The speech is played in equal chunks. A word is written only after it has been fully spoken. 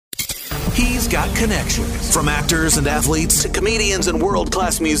He's got connections. From actors and athletes to comedians and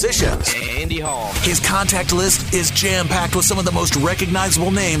world-class musicians. Andy Hall. His contact list is jam-packed with some of the most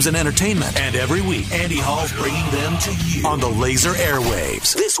recognizable names in entertainment. And every week, Andy Hall's bringing them to you on the Laser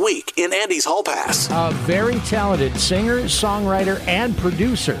airwaves. This week in Andy's Hall Pass. A very talented singer, songwriter, and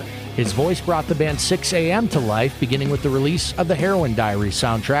producer. His voice brought the band 6 a.m. to life, beginning with the release of the Heroin Diaries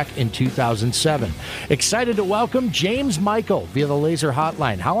soundtrack in 2007. Excited to welcome James Michael via the Laser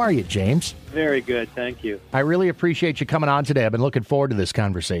Hotline. How are you, James? Very good, thank you. I really appreciate you coming on today. I've been looking forward to this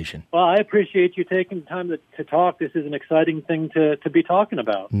conversation. Well, I appreciate you taking the time to talk. This is an exciting thing to be talking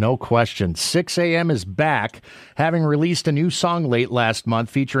about. No question. 6 a.m. is back, having released a new song late last month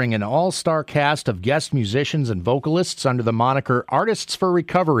featuring an all-star cast of guest musicians and vocalists under the moniker Artists for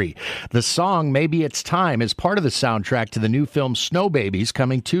Recovery. The song, Maybe It's Time, is part of the soundtrack to the new film Snow Babies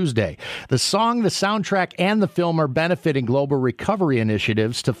coming Tuesday. The song, the soundtrack, and the film are benefiting global recovery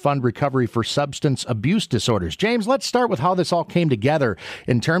initiatives to fund recovery for substance abuse disorders. James, let's start with how this all came together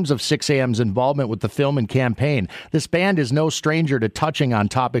in terms of 6 a.m.'s involvement with the film and campaign. This band is no stranger to touching on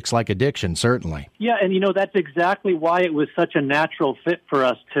topics like addiction, certainly. Yeah, and that's exactly why it was such a natural fit for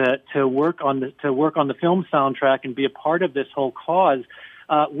us to work on the film soundtrack and be a part of this whole cause.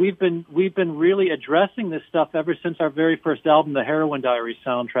 We've been really addressing this stuff ever since our very first album, the Heroin Diaries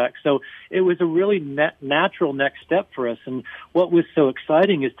soundtrack. So it was a really natural next step for us. And what was so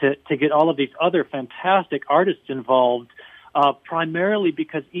exciting is to get all of these other fantastic artists involved, primarily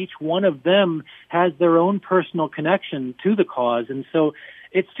because each one of them has their own personal connection to the cause. And so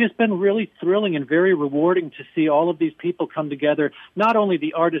it's just been really thrilling and very rewarding to see all of these people come together, not only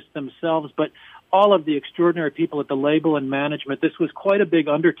the artists themselves, but all of the extraordinary people at the label and management. This was quite a big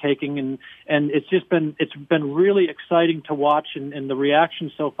undertaking, and it's been really exciting to watch, and the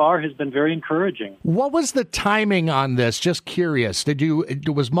reaction so far has been very encouraging. What was the timing on this? Just curious.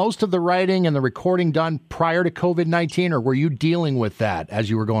 Was most of the writing and the recording done prior to COVID-19, or were you dealing with that as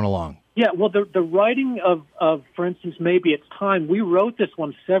you were going along? Yeah, well, the writing of, for instance, Maybe It's Time, we wrote this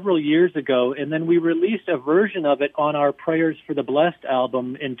one several years ago, and then we released a version of it on our Prayers for the Blessed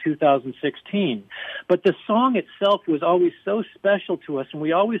album in 2016. But the song itself was always so special to us, and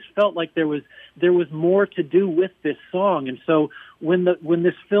we always felt like there was more to do with this song. And so when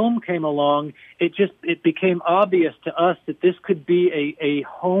this film came along, it became obvious to us that this could be a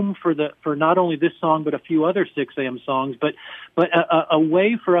home for not only this song but a few other 6 a.m. songs, but a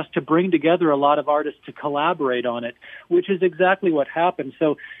way for us to bring together a lot of artists to collaborate on it, which is exactly what happened.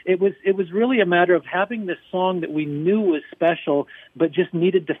 So it was really a matter of having this song that we knew was special, but just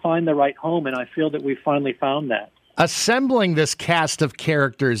needed to find the right home, and I feel that we finally found that. Assembling this cast of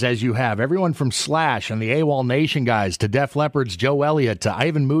characters as you have, everyone from Slash and the AWOL Nation guys to Def Leppard's Joe Elliott to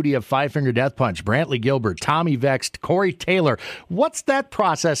Ivan Moody of Five Finger Death Punch, Brantley Gilbert, Tommy Vext, Corey Taylor. What's that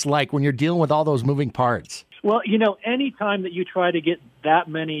process like when you're dealing with all those moving parts? Well, any time that you try to get that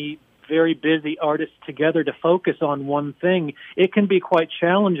many very busy artists together to focus on one thing, it can be quite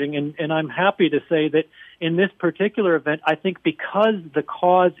challenging. And I'm happy to say that in this particular event, I think because the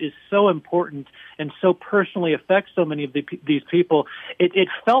cause is so important and so personally affects so many of these people, it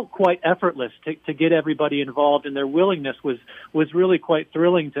felt quite effortless to get everybody involved, and their willingness was really quite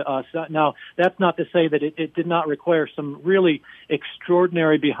thrilling to us. Now, that's not to say that it did not require some really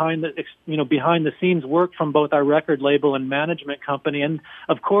extraordinary behind the scenes work from both our record label and management company, and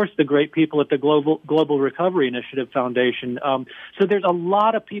of course the great people at the Global Recovery Initiative Foundation. So there's a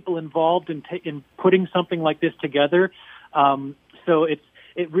lot of people involved in putting something like this together. So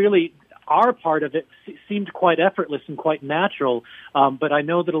it really, our part of it seemed quite effortless and quite natural, but I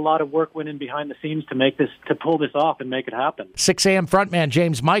know that a lot of work went in behind the scenes to pull this off and make it happen. 6 a.m. frontman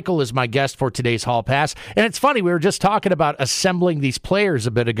James Michael is my guest for today's Hall Pass. And it's funny, we were just talking about assembling these players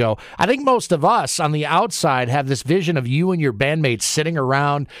a bit ago. I think most of us on the outside have this vision of you and your bandmates sitting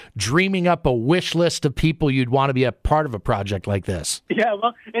around dreaming up a wish list of people you'd want to be a part of a project like this. Yeah,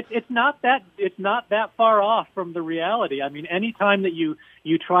 well, it's not that far off from the reality. I mean, anytime that you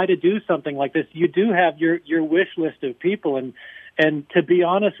try to do something like this, you do have your wish list of people, and to be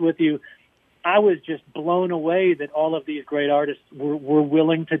honest with you, I was just blown away that all of these great artists were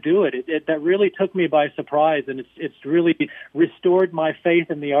willing to do it. That really took me by surprise, and it's really restored my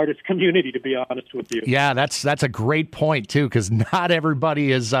faith in the artist community, to be honest with you. Yeah, that's a great point, too, because not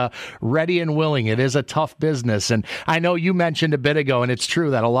everybody is ready and willing. It is a tough business, and I know you mentioned a bit ago, and it's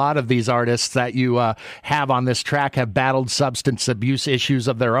true that a lot of these artists that you have on this track have battled substance abuse issues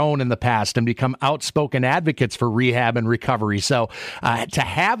of their own in the past and become outspoken advocates for rehab and recovery. So to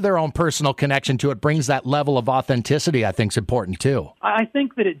have their own personal connection connection to it brings that level of authenticity I think is important too. I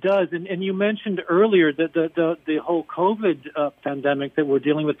think that it does, and you mentioned earlier that the whole COVID pandemic that we're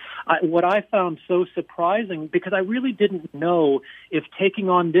dealing with. What I found so surprising, because I really didn't know if taking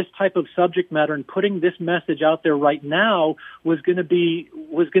on this type of subject matter and putting this message out there right now was going to be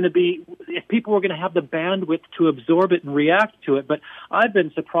if people were going to have the bandwidth to absorb it and react to it. But I've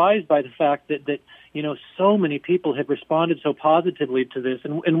been surprised by the fact that so many people have responded so positively to this.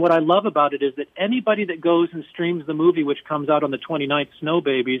 And what I love about it is that anybody that goes and streams the movie, which comes out on the 29th, Snow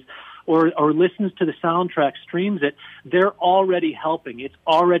Babies, or listens to the soundtrack, streams it, they're already helping. It's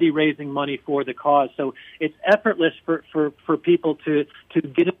already raising money for the cause. So it's effortless for people to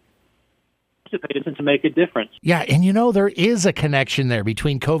get and to make a difference. Yeah, and there is a connection there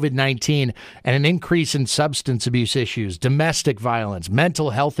between COVID-19 and an increase in substance abuse issues, domestic violence,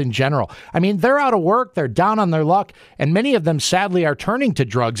 mental health in general. I mean, they're out of work, they're down on their luck, and many of them sadly are turning to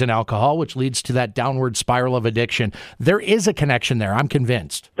drugs and alcohol, which leads to that downward spiral of addiction. There is a connection there, I'm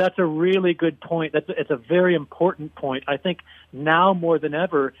convinced. That's a really good point. It's a very important point. I think now more than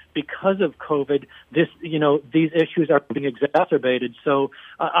ever, because of COVID, these issues are being exacerbated. So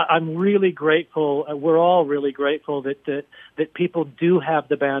I'm really grateful. We're all really grateful that people do have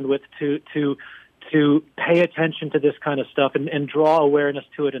the bandwidth to pay attention to this kind of stuff and draw awareness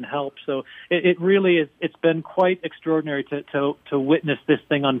to it and help. So it really is. It's been quite extraordinary to witness this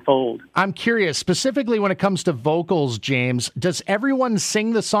thing unfold. I'm curious, specifically when it comes to vocals, James, does everyone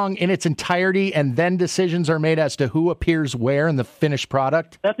sing the song in its entirety and then decisions are made as to who appears where in the finished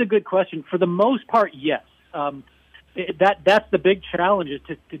product? That's a good question. For the most part, yes. That's the big challenge,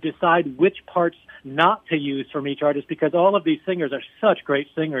 is to decide which parts not to use from each artist, because all of these singers are such great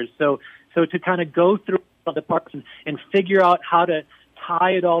singers. So to kind of go through all the parts and figure out how to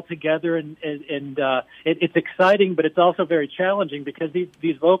tie it all together, and it's exciting, but it's also very challenging because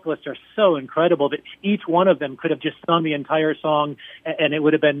these vocalists are so incredible that each one of them could have just sung the entire song, and it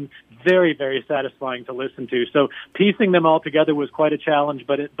would have been very, very satisfying to listen to. So piecing them all together was quite a challenge,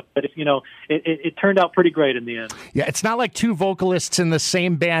 but it turned out pretty great in the end. Yeah, it's not like two vocalists in the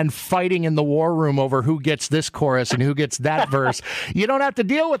same band fighting in the war room over who gets this chorus and who gets that verse. You don't have to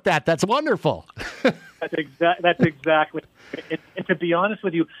deal with that. That's wonderful. That's exactly. And to be honest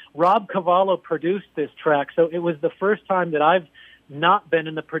with you, Rob Cavallo produced this track, so it was the first time that I've not been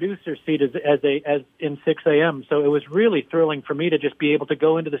in the producer's seat as in 6 a.m. So it was really thrilling for me to just be able to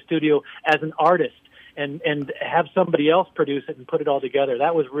go into the studio as an artist and have somebody else produce it and put it all together.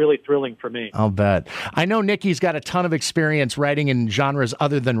 That was really thrilling for me. I'll bet. I know Nikki's got a ton of experience writing in genres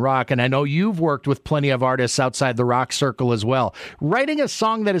other than rock, and I know you've worked with plenty of artists outside the rock circle as well. Writing a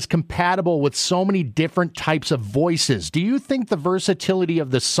song that is compatible with so many different types of voices, do you think the versatility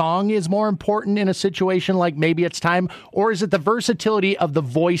of the song is more important in a situation like Maybe It's Time, or is it the versatility of the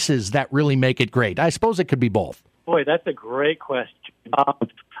voices that really make it great? I suppose it could be both. Boy, that's a great question.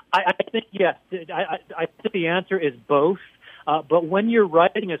 I think, yes. I think the answer is both. But when you're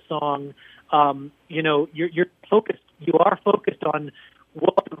writing a song, you're focused. You are focused on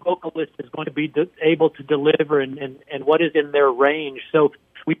what the vocalist is going to be able to deliver and what is in their range. So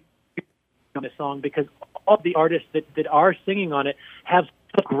we on a song because all the artists that are singing on it have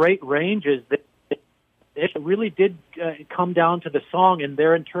such great ranges that it really did come down to the song and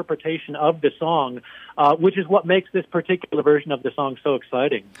their interpretation of the song, which is what makes this particular version of the song so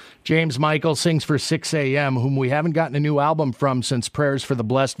exciting. James Michael sings for 6 a.m., whom we haven't gotten a new album from since Prayers for the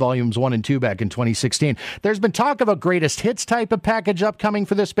Blessed Volumes 1 and 2 back in 2016. There's been talk of a greatest hits type of package upcoming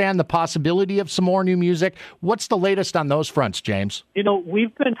for this band, the possibility of some more new music. What's the latest on those fronts, James?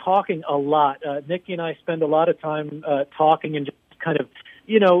 We've been talking a lot. Nikki and I spend a lot of time talking and just kind of,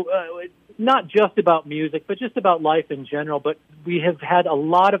 not just about music, but just about life in general. But we have had a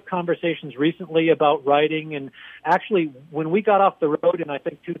lot of conversations recently about writing. And actually, when we got off the road in, I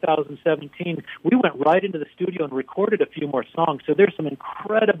think, 2017, we went right into the studio and recorded a few more songs. So there's some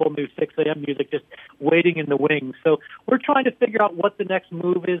incredible new 6 a.m. music just waiting in the wings. So we're trying to figure out what the next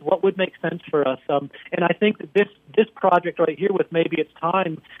move is, what would make sense for us. And I think that this project right here with Maybe It's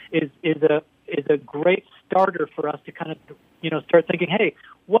Time is a great starter for us to kind of, start thinking, hey,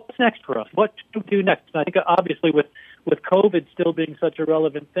 what's next for us? What to do next? And I think obviously with COVID still being such a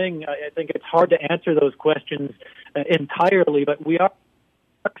relevant thing, I think it's hard to answer those questions entirely, but we are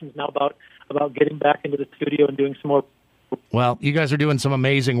now about getting back into the studio and doing some more Well, you guys are doing some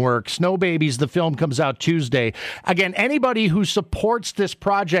amazing work. Snow Babies, the film, comes out Tuesday. Again, anybody who supports this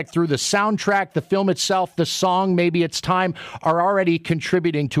project through the soundtrack, the film itself, the song, Maybe It's Time, are already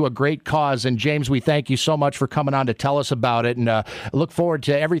contributing to a great cause. And James, we thank you so much for coming on to tell us about it, and look forward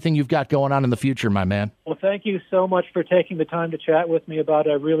to everything you've got going on in the future, my man. Well, thank you so much for taking the time to chat with me about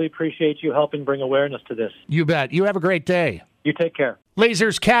it. I really appreciate you helping bring awareness to this. You bet. You have a great day. You take care.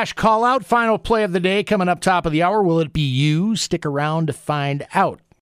 Lasers Cash Call Out, final play of the day coming up top of the hour. Will it be you? Stick around to find out.